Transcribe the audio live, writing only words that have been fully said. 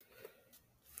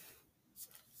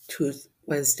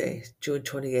Wednesday, June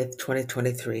 28th,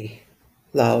 2023.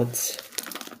 Lauds,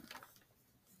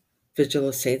 Vigil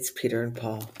of Saints Peter and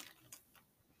Paul.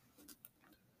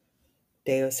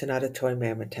 Deus in adiutorium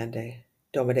meam attende,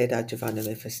 Domine da Giovanni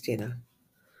le festina.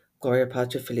 Gloria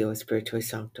Patri Filio Spiritui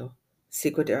Sancto,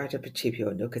 sicut erat in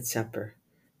principio nunc et semper,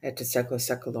 et in secula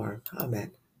seculorum.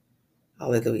 Amen.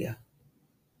 Alleluia.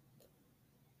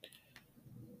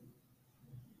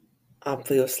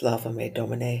 Amplius lava me,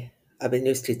 Domine, ab in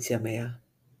justitia mea.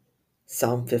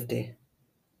 Psalm 50.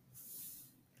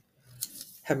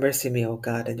 Have mercy on me, O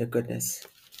God, in your goodness.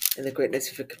 In the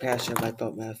greatness of your compassion, wipe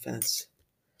out my offense.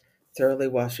 Thoroughly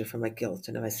wash me from my guilt,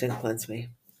 and of my sin cleanse me.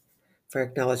 For I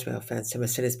acknowledge my offense, and my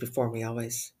sin is before me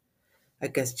always.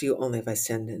 Against you only have I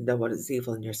sinned, and done what is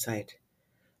evil in your sight,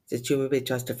 that you may be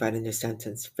justified in your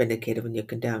sentence, vindicated when you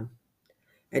condemn.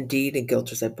 Indeed, in guilt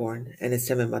was I born, and in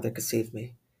sin my mother conceived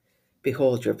me.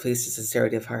 Behold, you are pleased with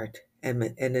sincerity of heart, and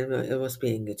in my inmost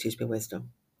being you teach me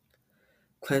wisdom.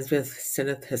 Cleanse me with sin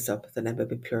of hyssop, that I may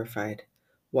be purified.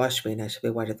 Wash me, and I shall be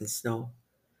whiter than snow.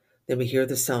 Let me hear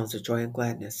the sounds of joy and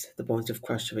gladness, the bones of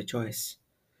crushed to rejoice.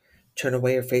 Turn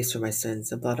away your face from my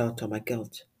sins, and blot out all my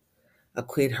guilt. A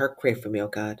clean heart create for me, O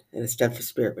God, and a steadfast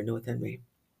spirit renew within me.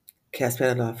 Cast me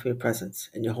not off from your presence,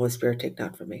 and your Holy Spirit take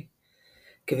not from me.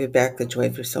 Give me back the joy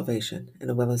of your salvation, and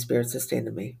a willing spirit sustain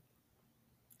in me.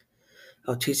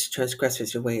 I'll teach the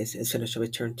transgressors your ways, and sinners shall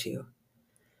return to you.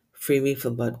 Free me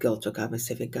from blood guilt, O God, my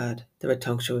saving God, that my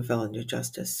tongue shall revel in your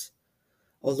justice.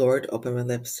 O Lord, open my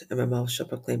lips, and my mouth shall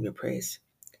proclaim your praise.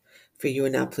 For you are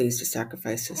not pleased with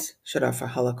sacrifices. Should offer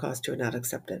holocaust, you are not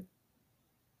accepted.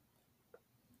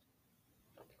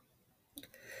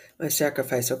 My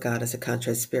sacrifice, O God, is a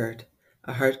contrite spirit.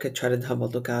 A heart contrite and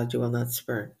humbled, O God, you will not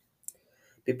spurn.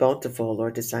 Be bountiful, O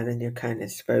Lord, design in your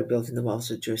kindness by rebuilding the walls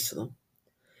of Jerusalem.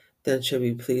 Then shall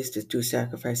we be pleased to do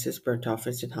sacrifices, burnt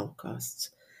offerings, and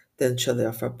holocausts. Then shall they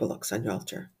offer bullocks on your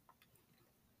altar.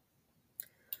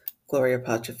 Gloria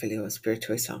Patri Filio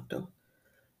Spiritui Sancto.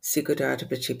 Sicut erat in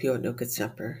principio nunc et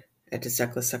semper, et in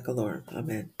secula seculorum.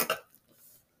 Amen.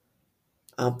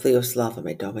 Amplius lava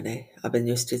me, Domine, ab in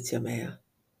justitia mea.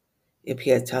 In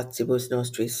pietatibus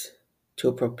nostris,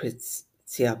 tu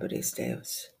propitiaberis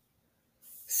Deus.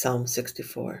 Psalm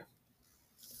 64.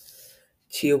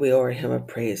 To you we owe a hymn of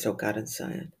praise, O God in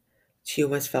Zion. To you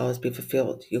must vows be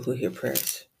fulfilled, you who hear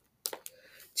prayers.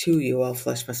 To you all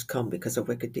flesh must come because of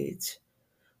wicked deeds.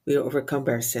 We are overcome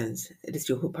by our sins. It is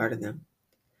you who pardon them.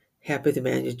 Happy the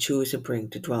man you choose and bring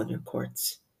to dwell in your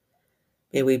courts.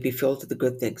 May we be filled with the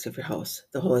good things of your house,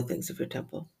 the holy things of your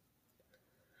temple.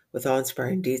 With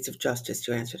awe-inspiring deeds of justice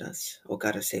you answered us, O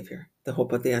God our Savior, the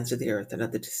hope of the ends of the earth and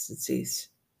of the distant seas.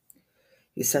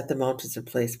 You set the mountains in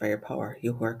place by your power,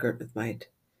 you who are girt with might.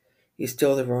 You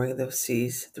still the roaring of the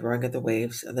seas, the roaring of the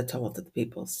waves, and the tumult of the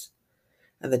peoples.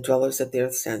 And the dwellers of the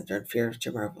earth stand in fear of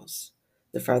your marvels,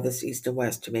 the farthest east and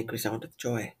west to make resound with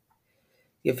joy.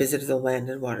 You visited the land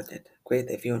and watered it,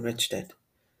 greatly have you enriched it.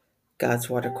 God's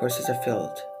watercourses are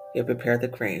filled. You have prepared the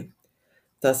grain.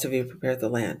 Thus have you prepared the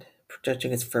land,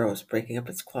 judging its furrows, breaking up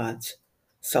its clods,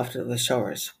 softening the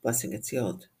showers, blessing its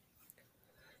yield.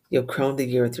 You have crowned the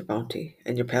year with your bounty,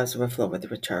 and your paths overflow with the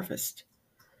rich harvest.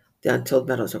 The untilled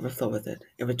meadows overflow with it,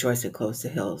 and rejoicing clothes the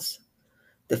hills.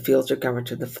 The fields are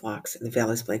garmented with flocks, and the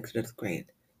valleys blanketed with grain.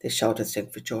 They shout and sing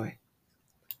for joy.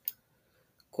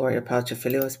 Gloria Patri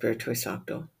Filio Spiritui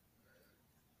Sancto.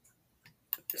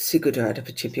 Sicut erat in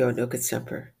principio nunc et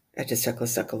semper, et in secula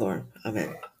seculorum.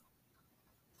 Amen.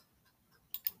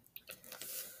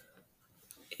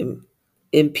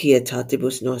 In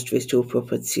pietatibus nostris tu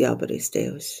propitiaberis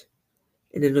Deus.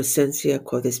 In innocentia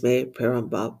quodis me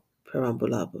perambulabo,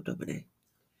 Domine.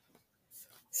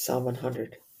 Psalm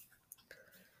 100.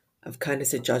 Of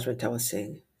kindness and judgment I will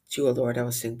sing. To you, O Lord, I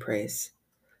will sing praise.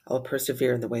 I will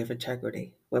persevere in the way of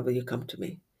integrity. When will you come to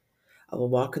me? I will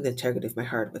walk in the integrity of my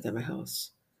heart within my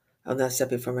house. I will not set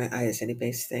before my eyes any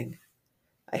base thing.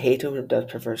 I hate whom does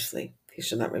perversely. He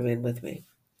shall not remain with me.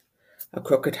 A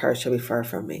crooked heart shall be far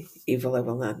from me. Evil I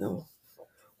will not know.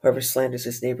 Whoever slanders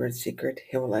his neighbor in secret,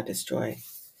 him will I destroy.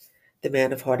 The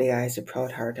man of haughty eyes and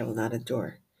proud heart I will not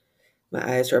endure.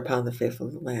 My eyes are upon the faithful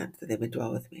of the land, that they may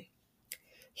dwell with me.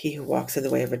 He who walks in the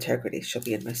way of integrity shall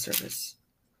be in my service.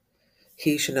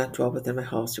 He shall not dwell within my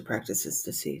house who practices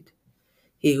deceit.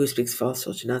 He who speaks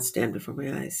falsehood shall not stand before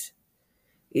my eyes.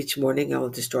 Each morning I will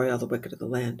destroy all the wicked of the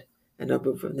land, and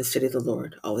uproot from the city of the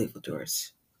Lord all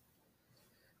evildoers.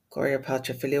 Gloria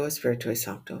Patri Filio Spiritui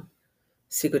Sancto.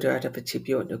 Sicut erat in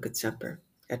principio nunc et semper,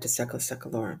 et in secula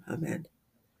seculorum. Amen.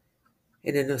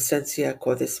 In innocentia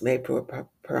quodis me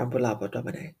perambulabo,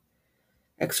 Domine.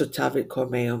 Exultavit cor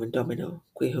meum in Domino,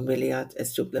 qui humiliat et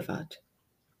sublevat.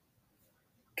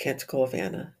 Canticle of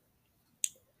Anna.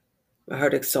 My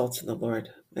heart exalts in the Lord.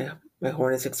 My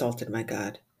horn is exalted in my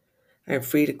God. I am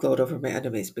free to gloat over my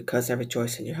enemies because I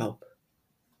rejoice in your help.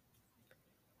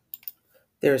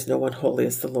 There is no one holy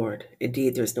as the Lord.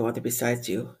 Indeed, there is no other besides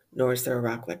you, nor is there a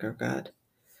rock like our God.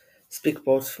 Speak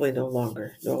boastfully no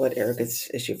longer, nor let arrogance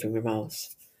issue from your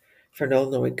mouths. For no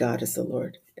knowing God is the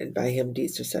Lord, and by him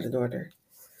deeds are set in order.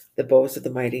 The bows of the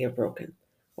mighty are broken,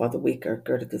 while the weak are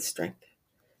girded with strength.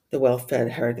 The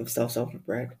well-fed hire themselves over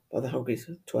bread, while the hungry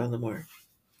toil no more.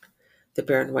 The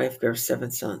barren wife bears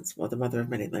 7 sons, while the mother of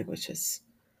many languishes.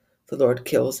 The Lord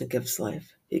kills and gives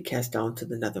life. He casts down to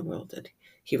the netherworld, and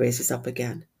he raises up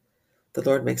again. The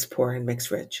Lord makes poor and makes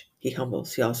rich. He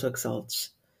humbles, he also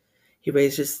exalts. He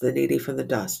raises the needy from the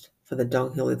dust. From the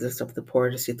dunghill he lifts up the poor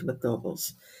to seat them with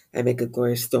nobles, and make a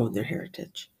glorious throne their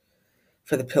heritage.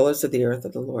 For the pillars of the earth are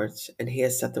the Lord's, and he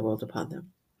has set the world upon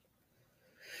them.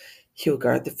 He will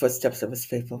guard the footsteps of his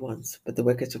faithful ones, but the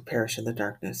wicked shall perish in the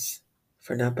darkness.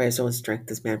 For not by his own strength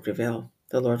does man prevail.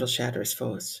 The Lord will shatter his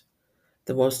foes.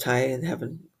 The Most High in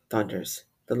heaven thunders.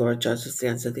 The Lord judges the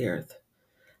ends of the earth.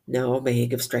 Now may he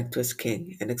give strength to his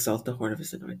king, and exalt the horn of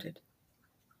his anointed.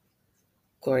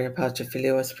 Gloria Patri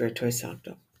Filio Spiritui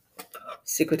Sancto.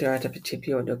 Sicut erat ab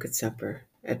principio nunc et semper,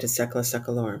 et de saecula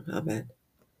saeculorum. Amen.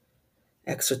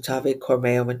 Exultavit cor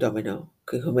meum in Domino,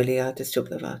 qui humiliat et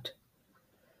sublevat.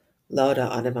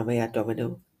 Lauda anima mea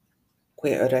Domino,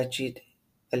 qui regit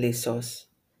elisos,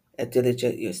 et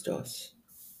diligit justos.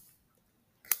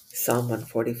 Psalm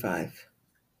 145.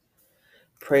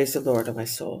 Praise the Lord, O my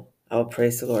soul. I will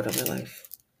praise the Lord all my life.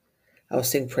 I will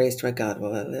sing praise to my God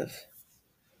while I live.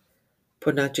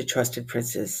 Put not your trust in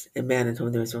princes, in man in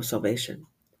whom there is no salvation.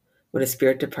 When his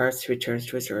spirit departs, he returns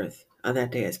to his earth. On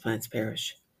that day his plans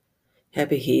perish.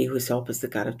 Happy he whose hope is the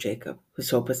God of Jacob, whose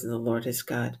hope is in the Lord his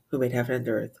God, who made heaven and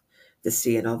earth, the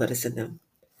sea and all that is in them,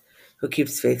 who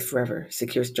keeps faith forever,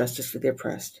 secures justice for the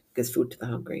oppressed, gives food to the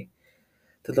hungry.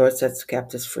 The Lord sets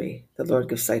captives free. The Lord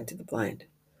gives sight to the blind.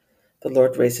 The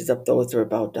Lord raises up those who are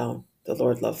bowed down. The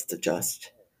Lord loves the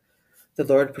just. The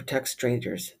Lord protects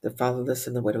strangers. The fatherless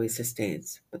and the widow he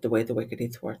sustains, but the way of the wicked he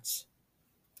thwarts.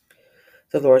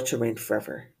 The Lord shall reign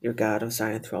forever, your God, O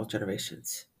Zion, through all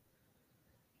generations.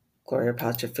 Gloria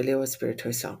Patri Filio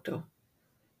Spiritui Sancto.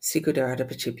 Sicut erat ab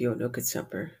principio nunc et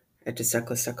semper, et de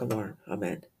saecula saeculorum.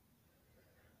 Amen.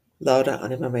 Lauda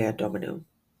anima mea Dominum,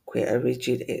 qui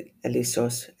erigit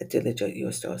elisos et diligit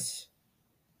justos.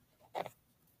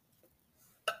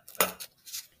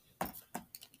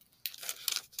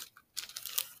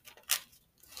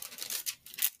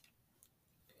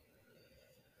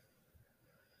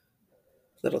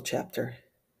 Little chapter.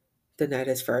 The night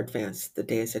is far advanced, the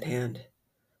day is at hand.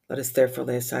 Let us therefore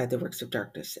lay aside the works of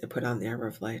darkness and put on the armor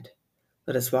of light.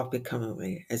 Let us walk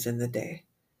becomingly as in the day.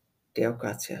 Deo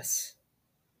gratias.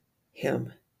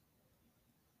 Hymn.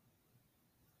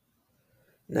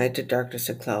 Night to darkness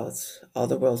and clouds, all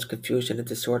the world's confusion and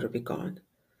disorder be gone.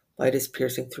 Light is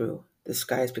piercing through, the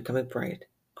sky is becoming bright.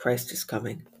 Christ is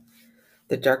coming.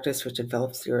 The darkness which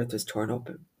envelops the earth is torn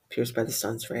open, pierced by the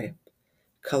sun's ray.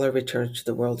 Color returns to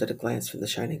the world at a glance from the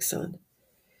shining sun.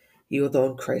 You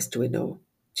alone, Christ, do we know.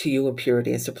 To you in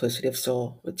purity and simplicity of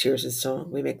soul, with tears and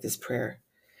song, we make this prayer.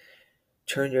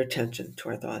 Turn your attention to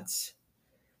our thoughts.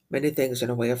 Many things in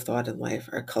our way of thought and life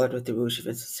are colored with the rouge of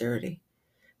insincerity.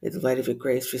 May the light of your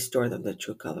grace restore them the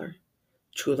true color.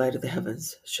 True light of the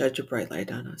heavens, shed your bright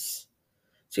light on us.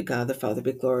 To God the Father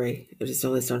be glory, and his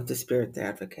only Son, the Spirit, the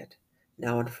Advocate,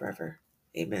 now and forever.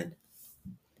 Amen.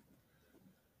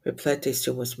 Replete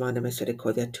sumus mana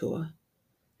misericordia tua,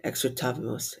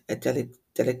 exultavimus et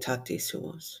delectati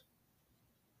sumus.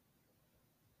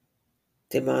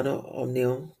 De mano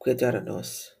omnium quidera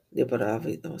nos,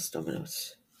 liberavit nos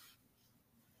Dominus.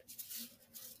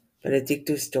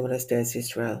 Benedictus Dominus Deus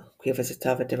Israel, qui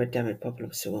visitavit et redemit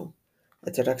populum suum,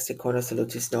 et redaxi corna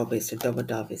salutis nobis in domo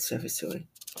David servi sui.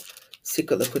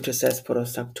 Sicut locutus est pro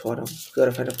sanctorum,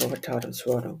 glorificat povertatum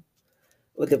suorum,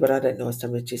 ut liberadet nos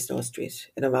amicis nostris,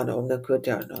 in a mano omnium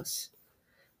quidera nos,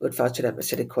 ut facilet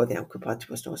misericordiam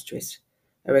culpatibus nostris,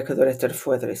 et recordaret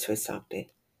refuertere sui sancti.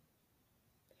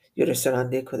 Iuris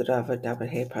orandi quadrava dabit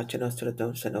he pace nostra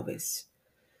dom nobis.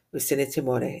 Usine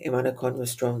timore, emana con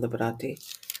nostrum liberati,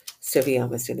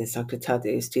 serviamus in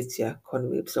sanctitate justitia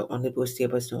con ipso omnibus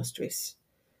diebus nostris.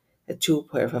 Et tu,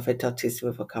 per perfectatis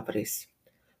vocaparis,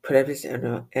 brevis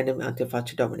enim ante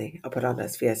face Domini,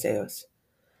 operanas vias eos.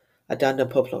 Adanda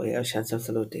popolo eo chansam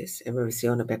salutis, in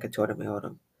remissione peccatorum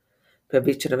eorum. Per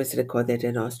vicina misericordia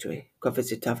de nostri, quo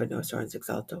visitavit nos orans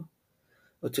exalto.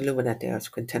 ut illumina Deus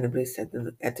quintenibris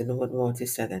et novum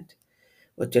mortis sedent,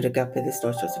 ut judicat pedis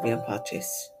nostros viam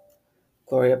pacis.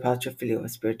 Gloria Patri Filio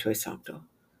Spiritui Sancto.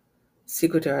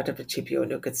 Sicut erat in principio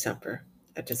nunc et semper,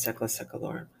 et in saecula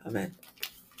saeculorum. Amen.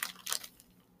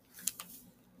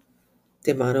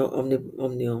 De mano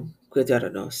omnium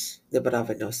guidera nos,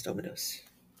 liberavit nos Dominus.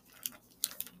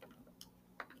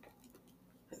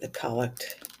 The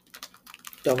collect.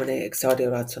 Domine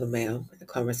exaudiat sonum meum, et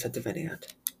clamorus et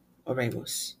diveniat.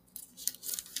 Oremus.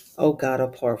 O God, all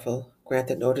powerful, grant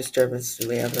that no disturbance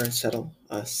may ever unsettle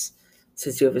us,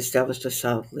 since you have established us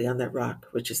solidly on that rock,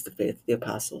 which is the faith of the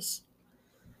apostles.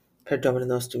 Per Domine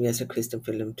nostrum Iesu Christum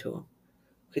Filium tuum,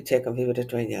 qui tecum vivit et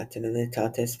regnat in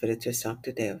unitate Spiritus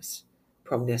Sancti Deus,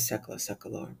 pro omnia saecula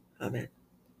saeculorum. Amen.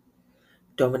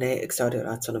 Domine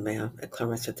exaudiat sonum meum, et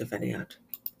clamorus et diveniat.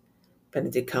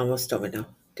 Benedicamus Domino,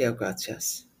 Deo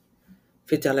gratias.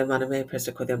 Fidelem anime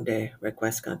persecutum Dei,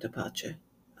 requiescant in pace.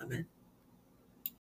 Amen.